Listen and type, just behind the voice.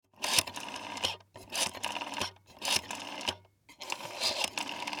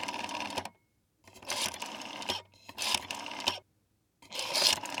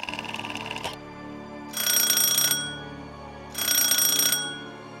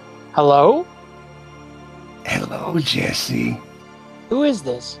Hello? Hello, Jesse. Who is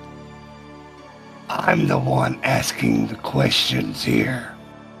this? I'm the one asking the questions here.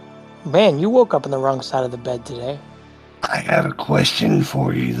 Man, you woke up on the wrong side of the bed today. I have a question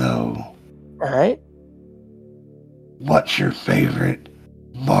for you, though. Alright. What's your favorite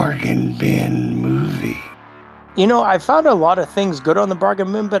bargain bin movie? You know, I found a lot of things good on the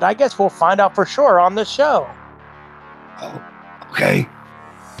bargain bin, but I guess we'll find out for sure on the show. Oh, okay.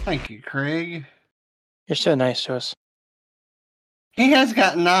 Thank you, Craig. You're so nice to us. He has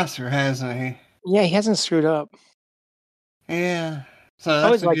gotten nicer, hasn't he? Yeah, he hasn't screwed up. Yeah. So I that's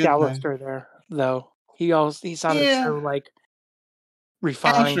always a liked good thing. Alistair there, though. He sounded Yeah. so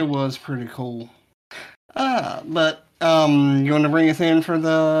refined. Alistair was pretty cool. But you want to bring us in for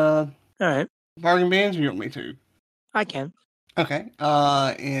the Alright, bargain bins, or you want me to? I can. Okay. In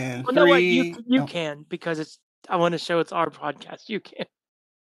Well, three. no, what? You can, because I want to show it's our podcast. You can.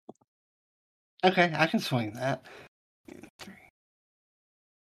 Okay, I can swing that. In 3.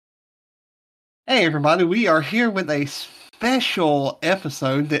 Hey, everybody! We are here with a special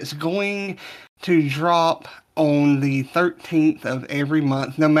episode that's going to drop on the 13th of every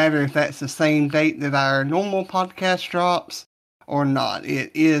month, no matter if that's the same date that our normal podcast drops or not. It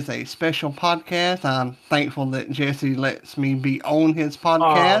is a special podcast. I'm thankful that Jesse lets me be on his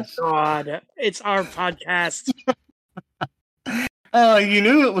podcast. Oh, God. It's our podcast. You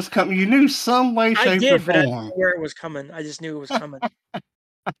knew it was coming. You knew some way, shape, I did, or but I didn't form. know where it was coming. I just knew it was coming.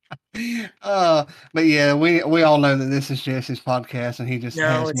 But yeah, we all know that this is Jesse's podcast, and he just No,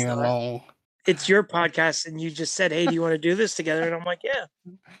 has it's me not. along. It's your podcast, and you just said, "Hey, do you want to do this together?" And I'm like, "Yeah."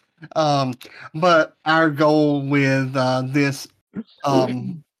 But our goal with this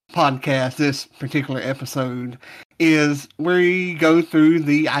podcast, this particular episode, is we go through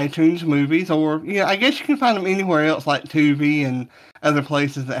the iTunes movies, or I guess you can find them anywhere else, like Tubi and other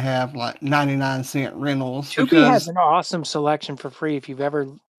places that have like 99-cent rentals. Tubi has an awesome selection for free. If you've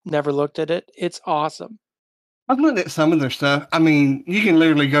never looked at it, it's awesome. I've looked at some of their stuff. I mean, you can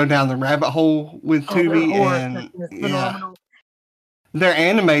literally go down the rabbit hole with Tubi, and their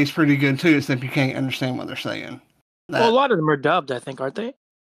anime is pretty good too, except you can't understand what they're saying. Well, a lot of them are dubbed, I think, aren't they?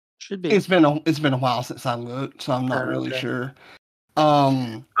 Should be. It's been a while since I looked, so I'm not really sure.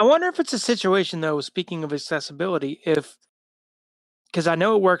 I wonder if it's a situation, though, speaking of accessibility, because I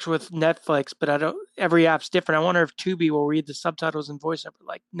know it works with Netflix, but every app's different. I wonder if Tubi will read the subtitles and voiceover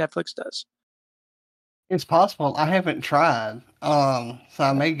like Netflix does. It's possible. I haven't tried, so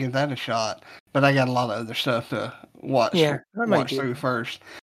I may give that a shot. But I got a lot of other stuff to watch through first.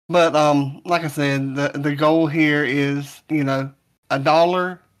 But like I said, the goal here is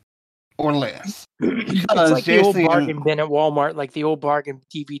 $1 or less. It's like the old bargain bin at Walmart, like the old bargain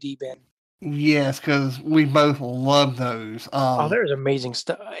DVD bin. Yes, because we both love those. There's amazing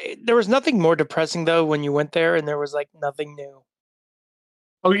stuff. There was nothing more depressing, though, when you went there and there was like nothing new.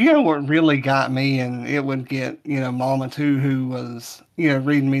 Oh, you know what really got me, and it would get, Mama too, who was,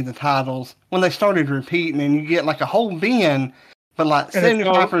 reading me the titles, when they started repeating, and you get like a whole bin, but like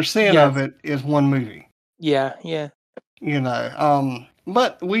 75% of it is one movie. Yeah.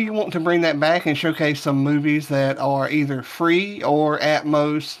 But we want to bring that back and showcase some movies that are either free or at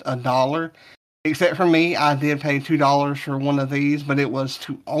most $1. Except for me, I did pay $2 for one of these, but it was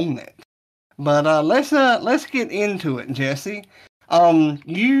to own it. But let's get into it, Jesse.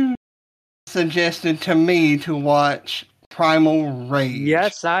 You suggested to me to watch Primal Rage.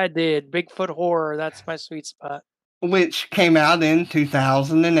 Yes, I did. Bigfoot horror, that's my sweet spot. Which came out in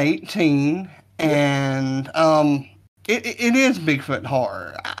 2018, and it is Bigfoot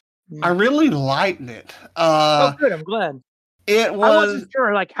horror. I really liked it. Oh, good. I'm glad. I wasn't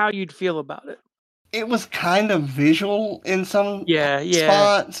sure how you'd feel about it. It was kind of visual in some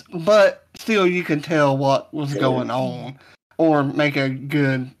spots, but still you could tell what was going on, or make a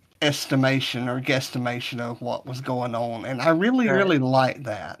good estimation or guesstimation of what was going on. And I really liked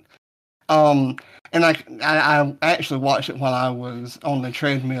that. And I actually watched it while I was on the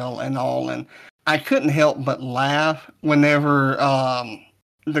treadmill and all, and I couldn't help but laugh whenever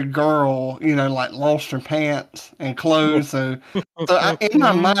the girl, lost her pants and clothes. So in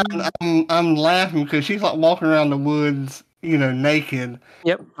my mind, I'm laughing because she's like walking around the woods, naked,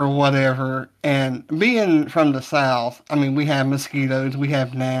 or whatever. And being from the South, I mean, we have mosquitoes, we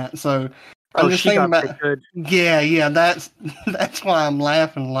have gnats, so I'm just thinking about. Yeah, that's why I'm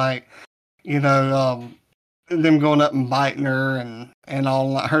laughing, them going up and biting her and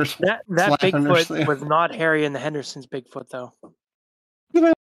all her. That Bigfoot was not Harry and the Hendersons' Bigfoot, though.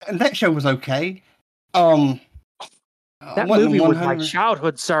 That show was okay. That movie was my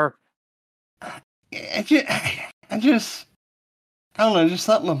childhood, sir. I just I don't know, just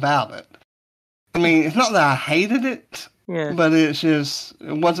something about it. I mean, it's not that I hated it, Yeah. but it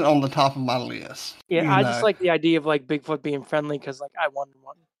wasn't on the top of my list. Yeah, I just like the idea of like Bigfoot being friendly because like I wanted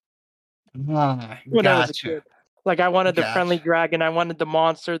one when I was a Gotcha. kid. Like I wanted the friendly Gotcha. dragon. I wanted the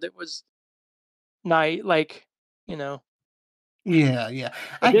monster that was night, like, you know. Yeah, yeah.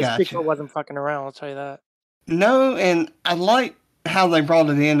 But I this gotcha. Bigfoot wasn't fucking around, I'll tell you that. No, and I like how they brought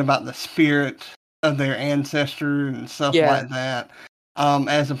it in about the spirit of their ancestor and stuff Yeah. like that,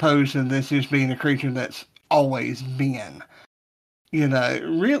 as opposed to this just being a creature that's always been.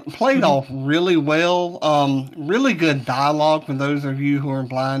 Played off really well. Really good dialogue for those of you who are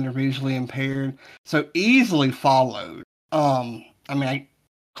blind or visually impaired. So easily followed. I mean, of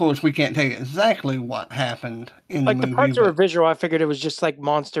course, we can't tell you exactly what happened in the Like the movie, parts that were but visual, I figured it was just like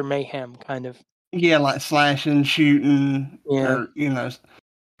monster mayhem, kind of. yeah, like slashing, shooting, Yeah.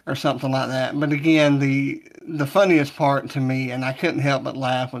 or something like that. But again, the funniest part to me, and I couldn't help but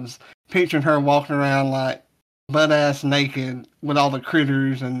laugh, was picturing her walking around like butt ass naked with all the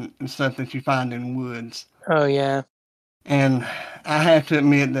critters and stuff that you find in woods. Oh yeah. And I have to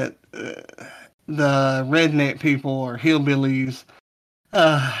admit that the redneck people or hillbillies,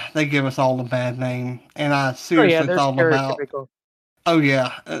 they give us all a bad name. And I Oh yeah, seriously they're thought about, stereotypical. oh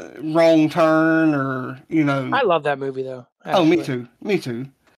yeah, wrong turn or I love that movie though, oh me actually. too, me too.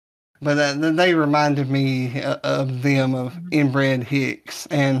 But they reminded me of them, of inbred hicks,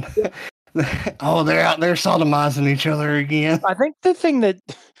 and Yeah. oh, they're out there sodomizing each other again. I think the thing that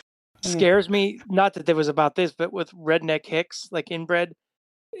scares me, not that it was about this, but with redneck hicks, like inbred,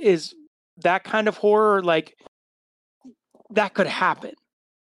 is that kind of horror, like that could happen.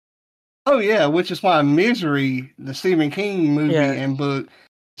 Oh yeah, which is why Misery, the Stephen King movie Yeah. and book,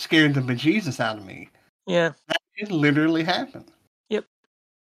 scared the bejesus out of me. Yeah. It literally happened. Yep.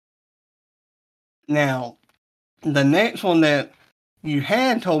 Now, the next one that you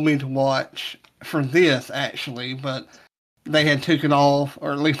had told me to watch for this actually, but they had took it off,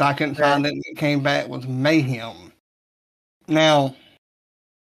 or at least I couldn't find it, and it came back, was Mayhem. Now,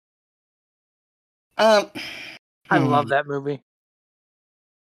 um, I love that movie.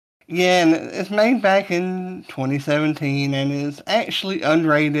 yeah, and it's made back in 2017 and is actually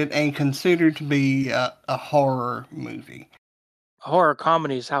unrated and considered to be a horror movie. Horror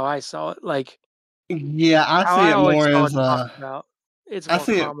comedy is how I saw it. Like, Yeah, I how see I it always more saw it as talked about. It's I more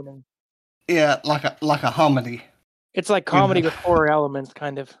see it, comedy. yeah, like a comedy. It's like comedy with horror elements,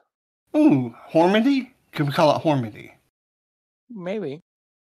 kind of. Ooh, hormedy? Could we call it hormedy? Maybe.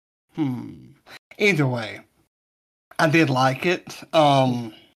 Either way, I did like it.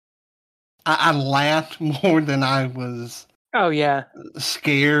 I laughed more than I was. Oh yeah.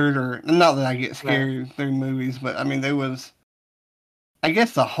 Scared, or not that I get scared through movies, but I mean there was. I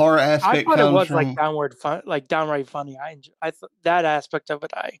guess the horror I aspect thought it comes was like from. downright funny. I thought that aspect of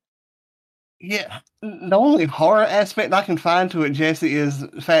it. Yeah, the only horror aspect I can find to it, Jesse, is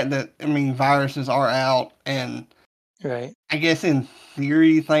the fact that I mean viruses are out, and Right. I guess in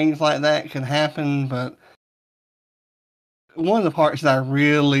theory things like that can happen. But one of the parts that I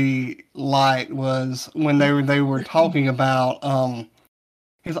really liked was when they were talking about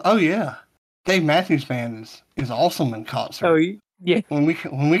he's like, oh yeah, Dave Matthews Band is awesome in concert. Oh yeah. When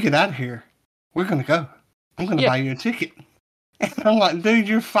we get out of here, we're gonna go. I'm gonna buy you a ticket. And I'm like, dude,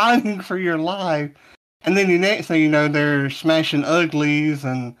 you're fighting for your life. And then the next thing you know, they're smashing uglies,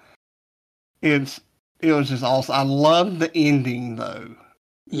 and it was just awesome. I love the ending though.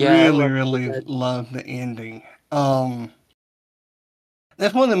 Yeah. Really love the ending.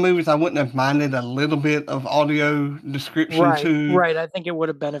 That's one of the movies I wouldn't have minded a little bit of audio description to. Right. I think it would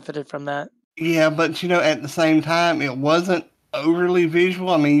have benefited from that. Yeah, but at the same time, it wasn't overly visual.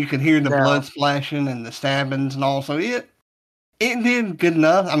 I mean, you could hear the blood splashing and the stabbings, and also it did good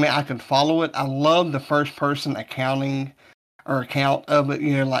enough. I mean, I could follow it. I love the first person account of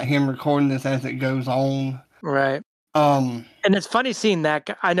it. Like him recording this as it goes on. Right. And it's funny seeing that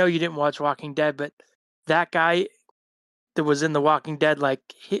guy. I know you didn't watch Walking Dead, but that guy that was in The Walking Dead, like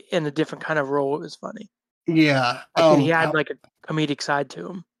in a different kind of role, it was funny. Yeah. And he had like a comedic side to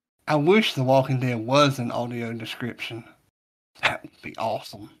him. I wish The Walking Dead was an audio description. That would be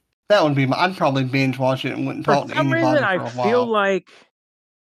awesome. That would be I'd probably binge watch it and wouldn't talk to anybody for a while. I feel like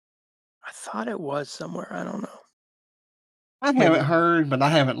I thought it was somewhere. I don't know. I haven't heard, but I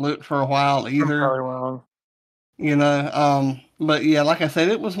haven't looked for a while either. I'm probably wrong. But yeah, like I said,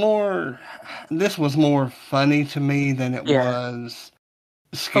 this was more funny to me than it was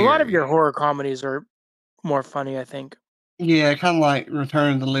scary. A lot of your horror comedies are more funny, I think. Yeah, kind of like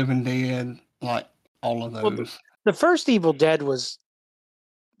Return of the Living Dead, like all of those. Well, the first Evil Dead was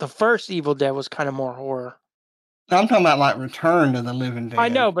kind of more horror. I'm talking about like Return of the Living Dead. I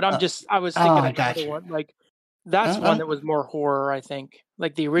know, but I was thinking of another one. Like that's one that was more horror, I think.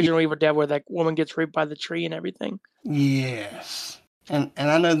 Like the original Evil Dead, where that woman gets raped by the tree and everything. Yes, and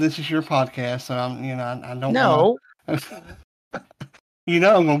I know this is your podcast, so I don't No. want to. I'm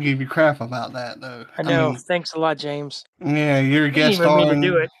gonna give you crap about that, though. I know. I mean, thanks a lot, James. Yeah, you're a guest star. I didn't even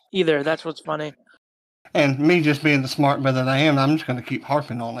mean to do it either. That's what's funny. And me just being the smart brother that I am, I'm just going to keep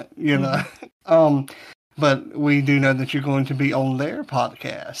harping on it, But we do know that you're going to be on their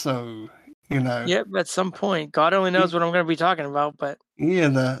podcast, so Yep, at some point, God only knows what I'm going to be talking about, but yeah,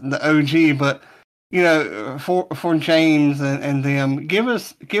 the OG. But for James and them, give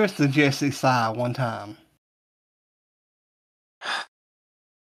us the Jesse sigh one time.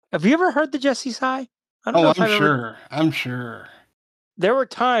 Have you ever heard the Jesse sigh? I don't know if I'm sure. There were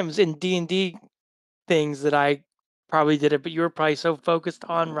times in D&D things that I probably did it, but you were probably so focused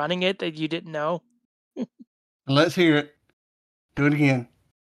on running it that you didn't know. Let's hear it. Do it again.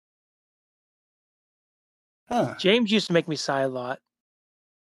 Huh. James used to make me sigh a lot.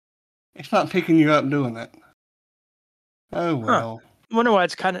 It's not picking you up doing it. Oh, well. I wonder why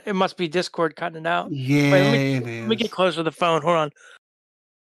it must be Discord cutting it out. Yeah, Wait, it is. Let me get closer to the phone. Hold on.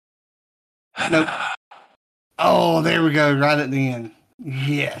 Nope. Oh, there we go. Right at the end.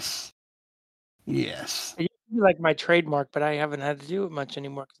 Yes. It used to be like my trademark, but I haven't had to do it much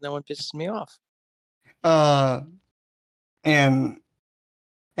anymore because no one pisses me off. But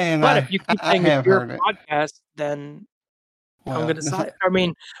if you keep saying it's your podcast, then I'm going to sigh. I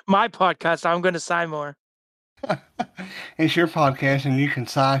mean, my podcast, I'm going to sigh more. It's your podcast, and you can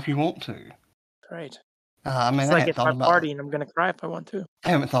sigh if you want to. Right. I mean, it's like it's my party, and I'm going to cry if I want to. I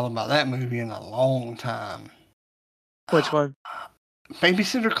haven't thought about that movie in a long time. Which one?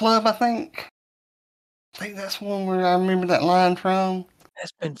 Babysitter Club, I think. I think that's one where I remember that line from.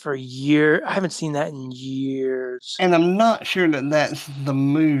 It's been for years. I haven't seen that in years. And I'm not sure that that's the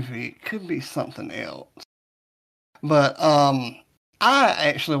movie. It could be something else. But I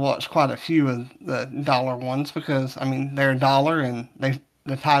actually watched quite a few of the dollar ones because, I mean, they're $1 and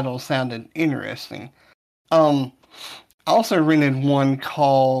the titles sounded interesting. I also rented one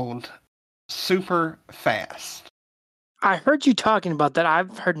called Super Fast. I heard you talking about that.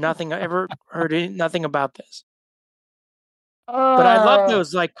 I've heard nothing. I ever heard nothing about this. But I love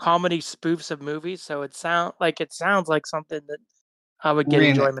those like comedy spoofs of movies. So it sounds like something that I would get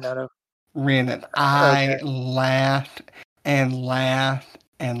enjoyment out of. Rent it. I laughed and laughed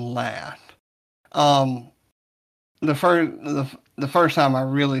and laughed. The first time I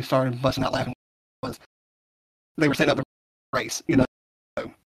really started busting out laughing was they were setting up the race, I mean,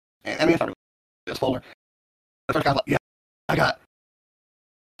 it's not really a spoiler. The first guy's like, yeah, I got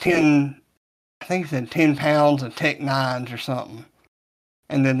 10, I think he said 10 pounds of Tech 9s or something.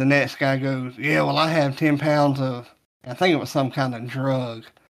 And then the next guy goes, yeah, well, I have 10 pounds of, I think it was some kind of drug.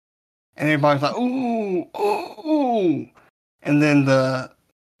 And everybody's like, ooh, ooh, ooh. And then the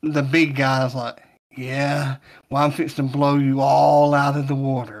big guy's like, yeah, well, I'm fixing to blow you all out of the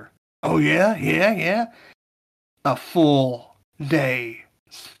water. Oh, yeah. A full day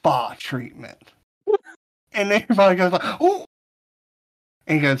spa treatment. And everybody goes like, oh.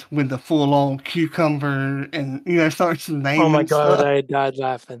 And he goes with the full-on cucumber and, starts naming. Oh, my God, stuff. I died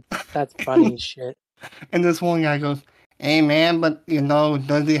laughing. That's funny as shit. And this one guy goes, hey, man, but,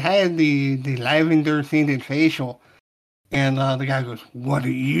 does he have the lavender-scented facial? And the guy goes, what do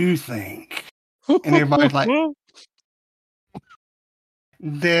you think? And everybody's like,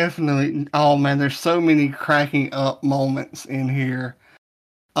 definitely. Oh, man, there's so many cracking up moments in here.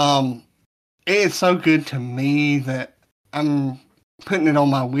 It's so good to me that I'm putting it on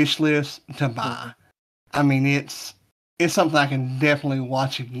my wish list to buy. I mean, it's something I can definitely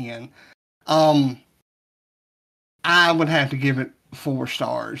watch again. I would have to give it 4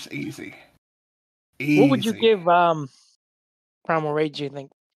 stars, easy. What would you give Primal Rage, do you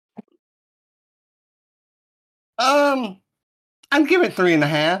think? I'd give it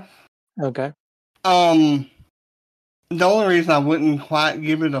 3.5. Okay. The only reason I wouldn't quite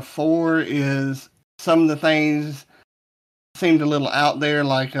give it a 4 is some of the things seemed a little out there,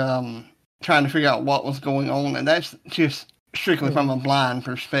 like trying to figure out what was going on, and that's just strictly from a blind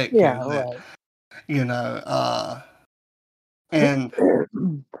perspective. Yeah, right. And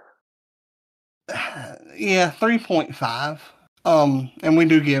yeah, 3.5. And we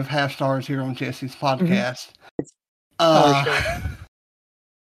do give half stars here on Jesse's podcast. Sure.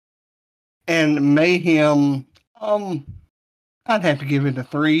 And Mayhem, I'd have to give it a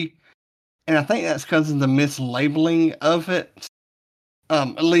 3. And I think that's because of the mislabeling of it.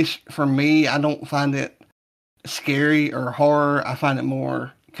 At least for me, I don't find it scary or horror. I find it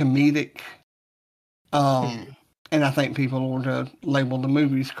more comedic. And I think people were to label the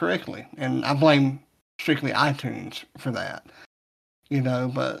movies correctly. And I blame strictly iTunes for that.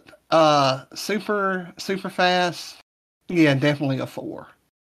 But super fast, yeah, definitely a 4.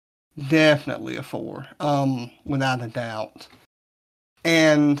 Definitely a 4. Without a doubt.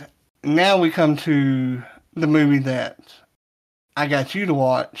 And now we come to the movie that I got you to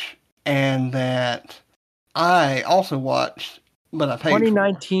watch and that I also watched, but I paid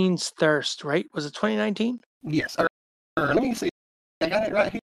 2019's Thirst, right? Was it 2019? Yes. Let me see. I got it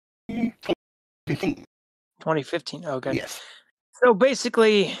right here. 2015. 2015. Okay. Yes. So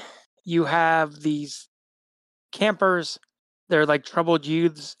basically, you have these campers. They're like troubled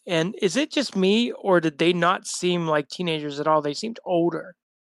youths. And is it just me, or did they not seem like teenagers at all? They seemed older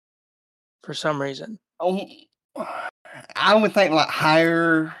for some reason. Oh, I would think like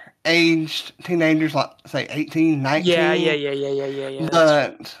higher aged teenagers, like say 18, 19. Yeah.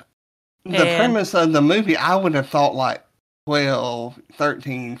 But the premise of the movie, I would have thought like 12,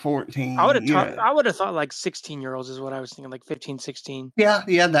 13, 14. I would have thought like 16-year-olds is what I was thinking, like 15, 16. Yeah,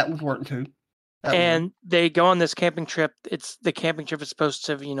 that would work too. They go on this camping trip. The camping trip is supposed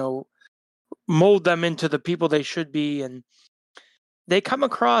to, mold them into the people they should be. And they come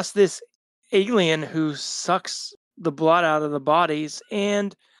across this alien who sucks the blood out of the bodies.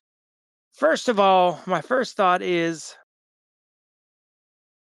 And first of all, my first thought is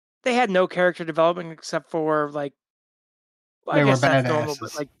they had no character development except for like, I guess that's normal,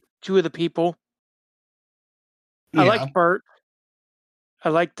 but like 2 of the people. Yeah. I liked Bert. I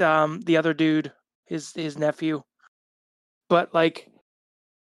liked the other dude, his nephew. But like,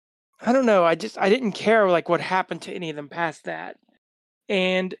 I don't know. I didn't care like what happened to any of them past that.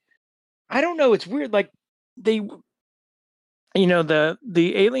 And I don't know. It's weird. Like they,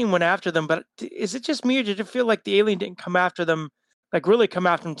 the alien went after them, but is it just me, or did it feel like the alien didn't come after them, like really come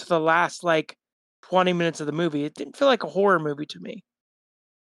after them to the last like 20 minutes of the movie? It didn't feel like a horror movie to me.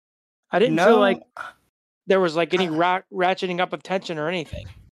 I didn't feel like there was like any ratcheting up of tension or anything.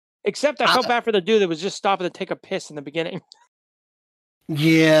 Except I felt bad for the dude that was just stopping to take a piss in the beginning.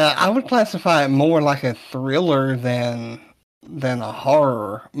 Yeah, I would classify it more like a thriller than a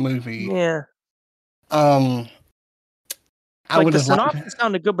horror movie. Yeah. I would have synopsis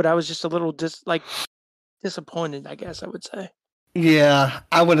sounded good, but I was just a little disappointed, I guess I would say. Yeah,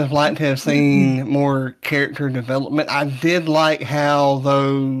 I would have liked to have seen more character development. I did like how,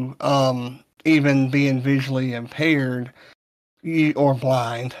 though, even being visually impaired or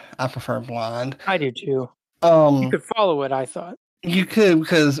blind, I prefer blind. I do too. You could follow it, I thought. You could,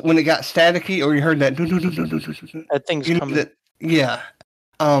 because when it got staticky or you heard that, that thing's coming. Yeah.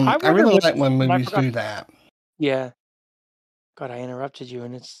 I really like when movies do that. Yeah. God, I interrupted you,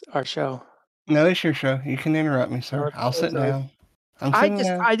 and it's our show. No, it's your show. You can interrupt me, sir. I'll sit down.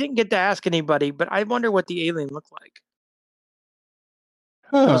 I didn't get to ask anybody, but I wonder what the alien looked like.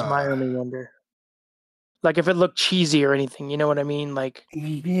 That was my only wonder. Like if it looked cheesy or anything, you know what I mean? Like,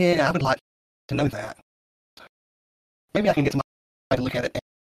 yeah, I would like to know that. Maybe I can get somebody to look at it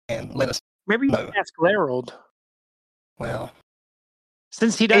and let us maybe you can ask Larold. Well,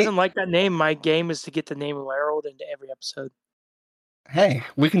 since he doesn't like that name, my game is to get the name of Larold into every episode. Hey,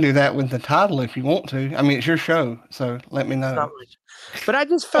 we can do that with the title if you want to. I mean, it's your show, so let me know. But I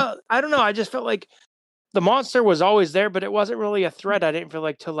just felt, I don't know, I just felt like the monster was always there, but it wasn't really a threat. I didn't feel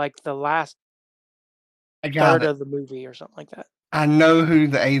like till like the last third of the movie or something like that. I know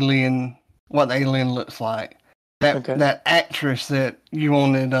what the alien looks like. That actress that you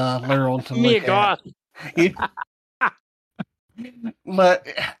wanted Larold to look at. Yeah. But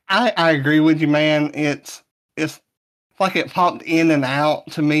I agree with you, man. It's like it popped in and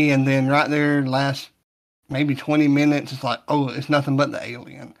out to me, and then right there, last maybe 20 minutes, it's like, oh, it's nothing but the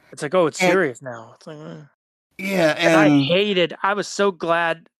alien. It's like, oh, it's serious now. It's like, yeah, and I was so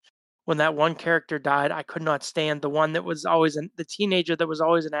glad when that one character died. I could not stand the one that was always the teenager that was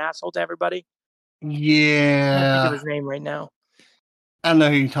always an asshole to everybody. Yeah, I can't think of his name right now. I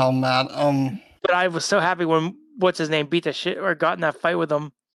know who you're talking about. But I was so happy when what's his name beat the shit or got in that fight with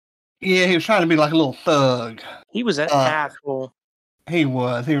him. Yeah, he was trying to be like a little thug. He was an asshole. He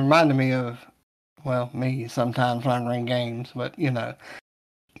was. He reminded me of, well, me sometimes when I run games, but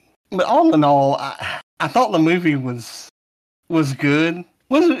But all in all, I thought the movie was good.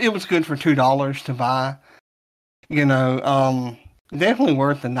 It was good for $2 to buy. Definitely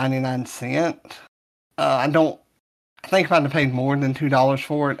worth the 99¢. I think if I'd have paid more than $2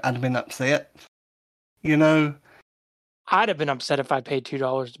 for it, I'd have been upset. I'd have been upset if I paid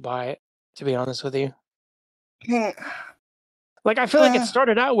 $2 to buy it, to be honest with you. Yeah. Like, I feel like it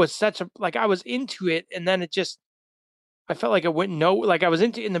started out with such a, like, I was into it, and then I felt like it went like I was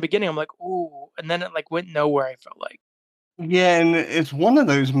in the beginning, I'm like, ooh, and then it like went nowhere, I felt like. Yeah, and it's one of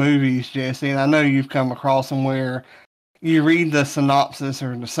those movies, Jesse, and I know you've come across them where you read the synopsis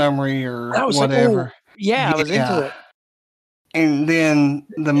or the summary or I was like, whatever. ooh, yeah, I was into Yeah. it. And then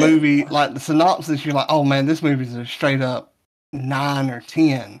the movie, like the synopsis, you're like, oh man, this movie's a straight up 9 or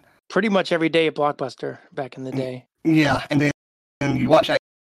 10. Pretty much every day at Blockbuster back in the day. Yeah, and then you watch that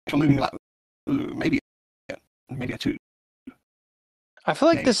actual movie, you're like, ooh, maybe a 2. I feel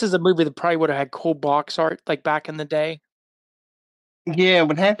like this is a movie that probably would have had cool box art like back in the day. Yeah, it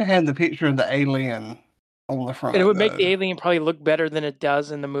would have to have the picture of the alien on the front. And it would make though. the alien probably look better than it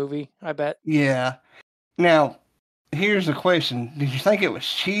does in the movie, I bet. Yeah. Now, here's the question. Did you think it was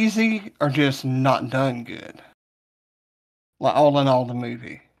cheesy or just not done good? Like, all in all, the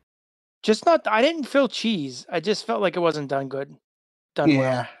movie. Just not, I didn't feel cheese. I just felt like it wasn't done good, done well.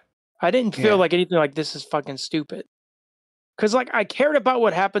 Yeah. I didn't feel like anything like this is fucking stupid. Because, like, I cared about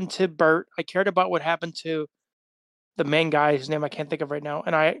what happened to Bert. I cared about what happened to the main guy, whose name I can't think of right now.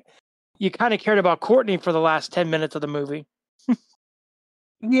 And you kind of cared about Courtney for the last 10 minutes of the movie.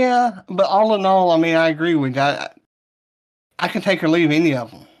 Yeah, but all in all, I mean, I agree with you. I can take or leave any of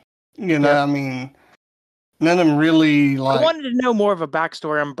them. You know, I mean, none of them really like. I wanted to know more of a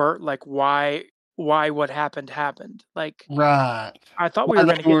backstory on Bert, like why what happened. Like, right. I thought we were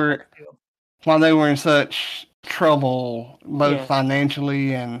going to get that too. While they were in such trouble, both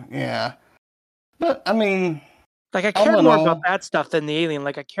financially and but I mean, like I cared more about that stuff than the alien.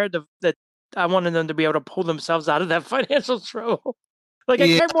 Like I cared that I wanted them to be able to pull themselves out of that financial trouble. Like I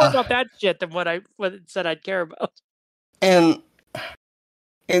cared more about that shit than what it said I'd care about. And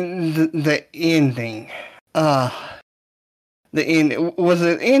the ending, the end, was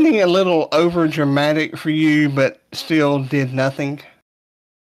the ending a little over dramatic for you, but still did nothing?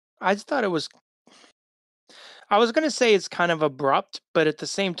 I just thought it was. I was gonna say it's kind of abrupt, but at the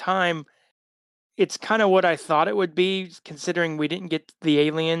same time, it's kind of what I thought it would be, considering we didn't get the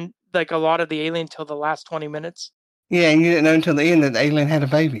alien, like a lot of the alien, till the last 20 minutes. Yeah, and you didn't know until the end that the alien had a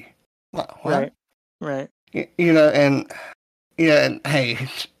baby. What? Right. You know, and and hey,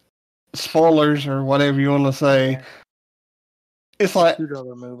 spoilers or whatever you want to say. Yeah. It's like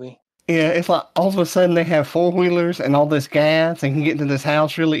 $2 movie. Yeah, it's like all of a sudden they have 4-wheelers and all this gas and can get to this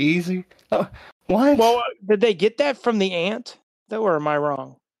house really easy. What? Well, did they get that from the aunt? Or am I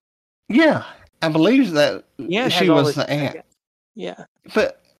wrong? Yeah, I believe that she was the aunt. Yeah.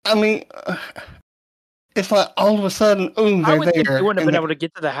 But, I mean, it's like all of a sudden, ooh, they're there. They wouldn't have been able to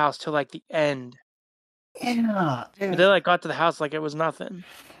get to the house till like the end. Yeah. But they like got to the house like it was nothing.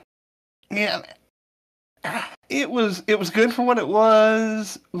 Yeah. It was good for what it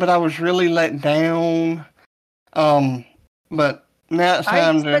was, but I was really let down. But now it's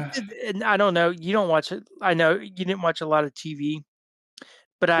time to. I don't know. You don't watch it. I know you didn't watch a lot of TV,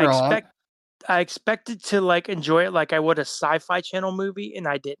 but I expected to like enjoy it like I would a Sci-Fi Channel movie, and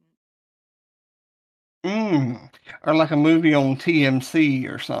I didn't. Or like a movie on TMC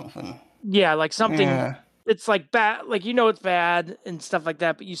or something. Yeah, like something. Yeah. It's like bad, like it's bad and stuff like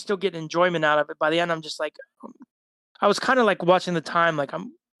that, but you still get enjoyment out of it. By the end, I'm just like, I was kind of like watching the time, like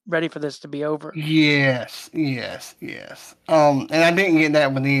I'm ready for this to be over. Yes. And I didn't get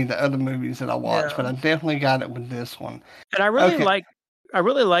that with any of the other movies that I watched, but I definitely got it with this one. And I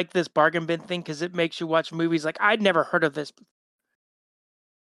really like this bargain bin thing because it makes you watch movies like I'd never heard of this.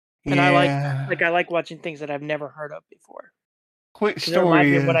 And I like watching things that I've never heard of before. Quick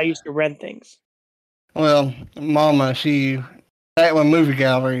story is when I used to rent things. Well, Mama, back when Movie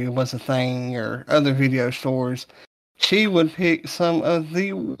Gallery was a thing or other video stores, she would pick some of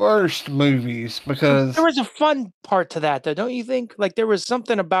the worst movies because there was a fun part to that, though, don't you think? Like there was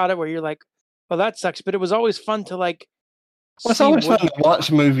something about it where you're like, "Well, that sucks," but it was always fun to like. Well, it's always fun to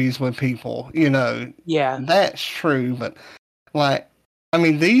watch movies with people, Yeah, that's true, but like, I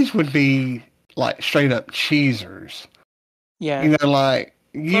mean, these would be like straight up cheesers. Yeah, like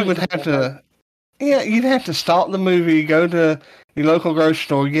you would have to. Yeah, you'd have to stop the movie, go to your local grocery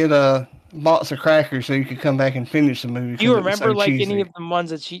store, get a box of crackers so you could come back and finish the movie. Do you remember like cheesy. Any of the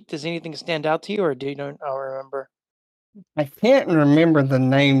ones that does anything stand out to you, or do you don't remember? I can't remember the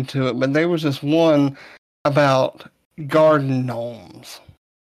name to it, but there was this one about garden gnomes.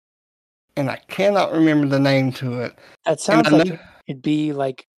 And I cannot remember the name to it. That sounds like it'd be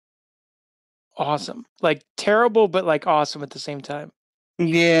like awesome. Like terrible, but like awesome at the same time.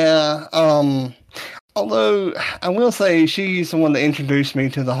 Yeah, although I will say she's the one that introduced me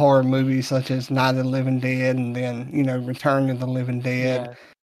to the horror movies such as Night of the Living Dead and then, Return of the Living Dead,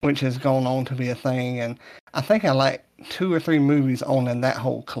 which has gone on to be a thing. And I think I like 2 or 3 movies on in that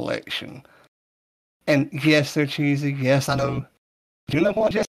whole collection. And yes, they're cheesy. Yes, I know. Do you know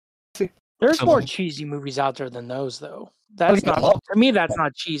what, Jesse? There's more cheesy movies out there than those, though. That's not, to me, that's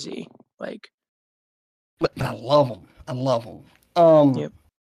not cheesy. Like, but I love them. I love them. yep.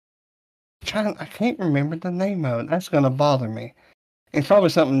 I can't remember the name of it. That's gonna bother me. It's probably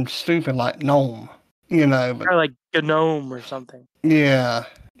something stupid like gnome, but Or like Gnome or something. Yeah,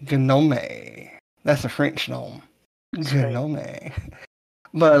 gnome. That's a French gnome. Straight. Gnome.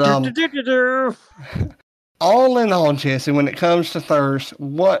 But all in all, Jesse, when it comes to Thirst,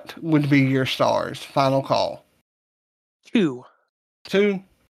 what would be your stars? Final call. 2. 2?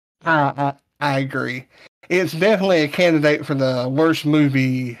 I agree. It's definitely a candidate for the worst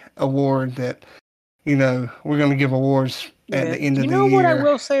movie award that, we're going to give awards at the end of the year. You know what I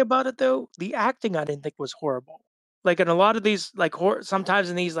will say about it, though? The acting I didn't think was horrible. Like in a lot of these, like sometimes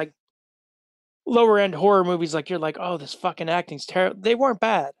in these like lower end horror movies, like you're like, oh, this fucking acting's terrible. They weren't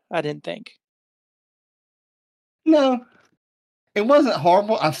bad, I didn't think. No, it wasn't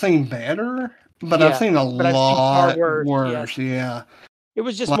horrible. I've seen better, but I've seen a lot worse. Yeah. It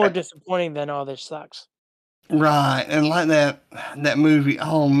was just more disappointing than, oh, this sucks. Right, and like that movie,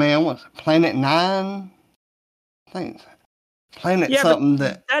 oh man, what's it, Planet 9? I think Planet something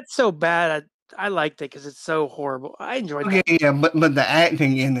that's so bad. I liked it because it's so horrible. I enjoyed that. Yeah, but the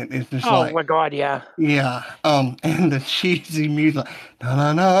acting in it is just oh my god, yeah. Yeah, and the cheesy music, na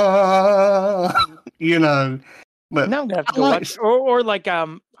na na, But now I'm gonna have to go watch, or like I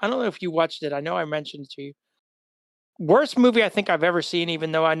don't know if you watched it. I know I mentioned it to you. Worst movie I think I've ever seen,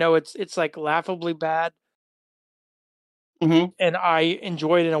 even though I know it's like laughably bad. Mm-hmm. And I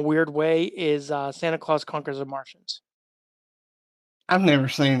enjoyed it in a weird way, is Santa Claus Conquers the Martians. I've never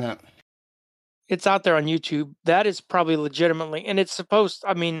seen that. It's out there on YouTube. That is probably legitimately, and it's supposed,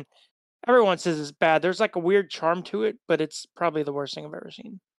 I mean, everyone says it's bad. There's like a weird charm to it, but it's probably the worst thing I've ever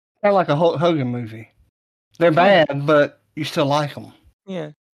seen. Kind of like a Hulk Hogan movie. They're bad, but you still like them. Yeah.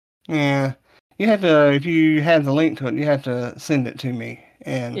 Yeah. You have to, if you have the link to it, you have to send it to me.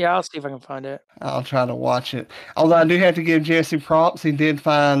 And yeah, I'll see if I can find it. I'll try to watch it. Although I do have to give Jesse props. He did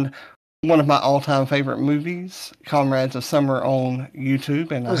find one of my all-time favorite movies, Comrades of Summer, on YouTube,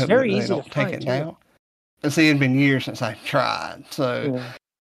 and I hope that they don't take it down. And see, it had been years since I tried. So,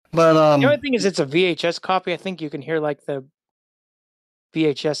 but the only thing is, it's a VHS copy. I think you can hear like the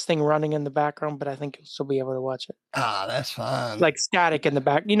VHS thing running in the background, but I think you'll still be able to watch it. Ah, that's fine. Like static in the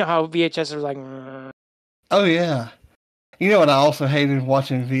back. You know how VHS are like. Oh yeah. You know what I also hated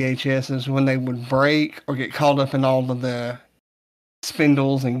watching VHS is when they would break or get caught up in all of the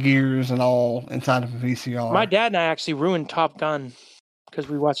spindles and gears and all inside of a VCR. My dad and I actually ruined Top Gun because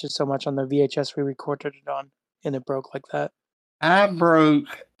we watched it so much on the VHS we recorded it on, and it broke like that. I broke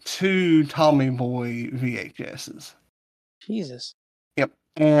 2 Tommy Boy VHSs. Jesus. Yep.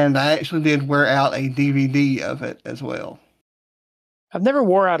 And I actually did wear out a DVD of it as well. I've never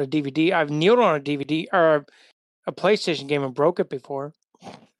wore out a DVD. I've kneeled on a DVD or a PlayStation game and broke it before.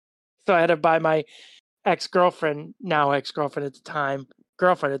 So I had to buy my girlfriend at the time,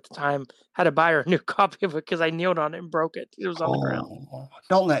 had to buy her a new copy of it because I kneeled on it and broke it. It was on the ground.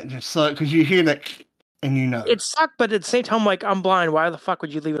 Don't that just suck? Because you hear that and you know. It sucked, but at the same time, like, I'm blind. Why the fuck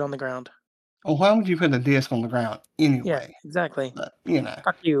would you leave it on the ground? Well, why would you put a disc on the ground anyway? Yeah, exactly. But,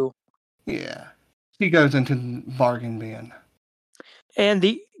 fuck you. Yeah. He goes into the bargain bin. And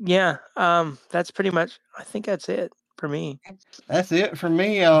that's pretty much, I think that's it for me. That's it for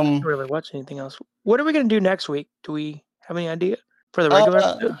me. I didn't really watch anything else. What are we going to do next week? Do we have any idea for the regular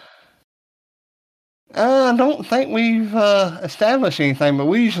episode? I don't think we've established anything, but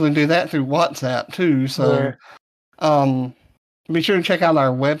we usually do that through WhatsApp too. So, be sure to check out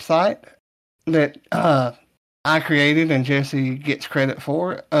our website that I created and Jesse gets credit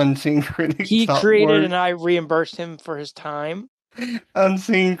for. Unseen Critics. He created and I reimbursed him for his time.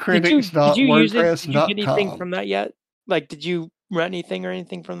 UnseenCritics.wordpress.com. Did you get anything from that yet? Like, did you rent anything or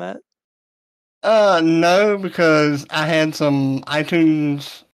anything from that? No, because I had some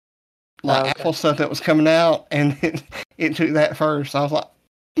iTunes Apple stuff that was coming out, and it took that first. I was like,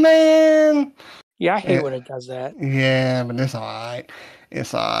 man. Yeah, I hate when it does that. Yeah, but it's all right.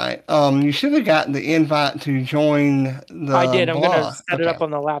 It's all right. You should have gotten the invite to join the I did. I'm blog. going to set it up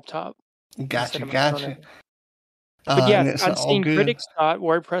on the laptop. Gotcha. But yeah,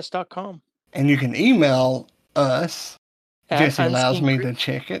 unseencritics.wordpress.com. And you can email us. Jesse allows me to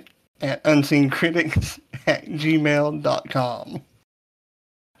check it at unseencritics@gmail.com.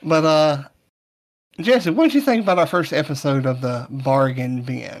 But, Jesse, what did you think about our first episode of the Bargain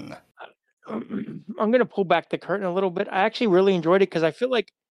Bin? I'm going to pull back the curtain a little bit. I actually really enjoyed it because I feel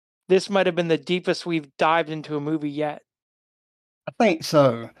like this might have been the deepest we've dived into a movie yet. I think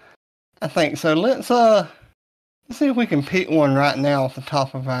so. I think so. Let's see if we can pick one right now off the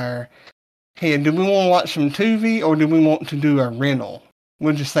top of our head. Do we want to watch some Tubi or do we want to do a rental?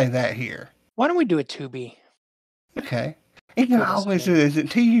 We'll just say that here. Why don't we do a Tubi? Okay. You know, I always do. Is it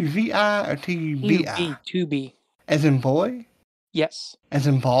Tuvi or Tubi? Tubi. As in boy? Yes. As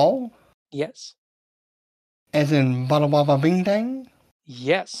in ball? Yes. As in bada baba bing dang?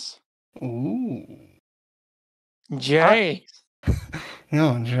 Yes. Ooh. Jace.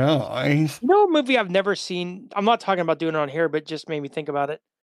 No, Jace. You know a movie I've never seen? I'm not talking about doing it on here, but just made me think about it.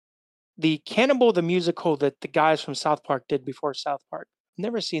 The Cannibal the Musical that the guys from South Park did before South Park.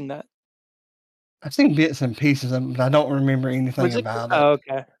 Never seen that. I've seen bits and pieces of it, but I don't remember anything about it. Oh,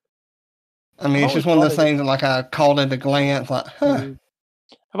 okay. I mean, it's just one of those things that, like, I called at a glance, like, huh.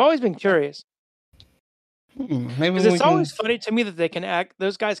 I've always been curious. Maybe because it's always funny to me that they can act.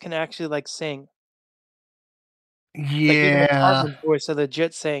 Those guys can actually like sing. Yeah. Like even the Cartman voice of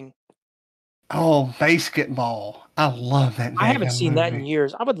legit sing. Oh, Basketball! I love that. I haven't seen that in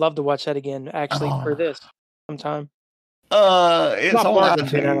years. I would love to watch that again. Actually, for this sometime. It's on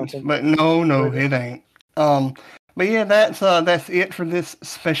iTunes, but no, it ain't. But yeah, that's it for this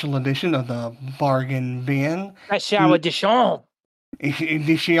special edition of the Bargain Bin. Special edition.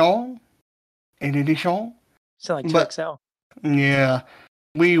 Edition. Sound like 2XL. Yeah,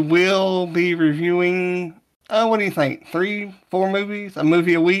 we will be reviewing. What do you think? 3-4 movies, a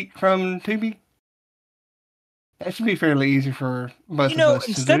movie a week from Tubi. That should be fairly easy for both of us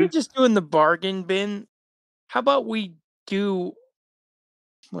to do. Instead of just doing the Bargain Bin, how about we do?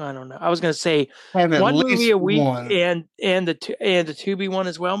 Well, I don't know. I was going to say one movie a week and the Tubi one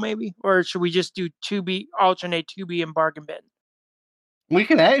as well, maybe, or should we just do Tubi, alternate Tubi and Bargain Bin? We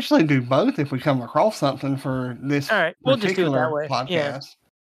can actually do both if we come across something for this we'll just do it that way. podcast. Yeah.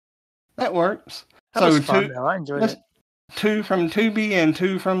 That works. That was fun, though. I enjoyed it. 2 from Tubi and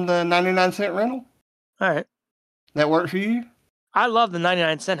 2 from the 99-cent rental. All right. That work for you? I love the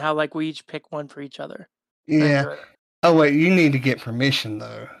 99-cent. How like we each pick one for each other. Yeah. Oh wait, you need to get permission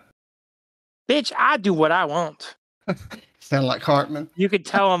though. Bitch, I do what I want. Sound like Cartman. You can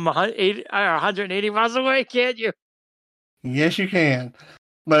tell I'm 180 miles away, can't you? Yes, you can.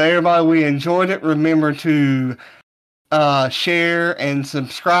 But everybody, we enjoyed it. Remember to share and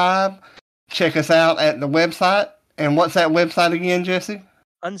subscribe. Check us out at the website. And what's that website again, Jesse?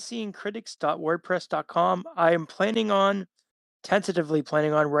 unseencritics.wordpress.com. I am tentatively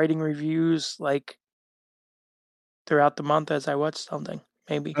planning on writing reviews like throughout the month as I watch something,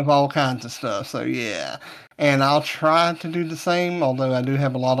 maybe. Of all kinds of stuff. So yeah. And I'll try to do the same, although I do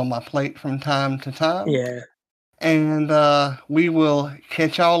have a lot on my plate from time to time. Yeah. And we will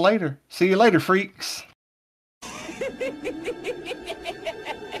catch y'all later. See you later, freaks.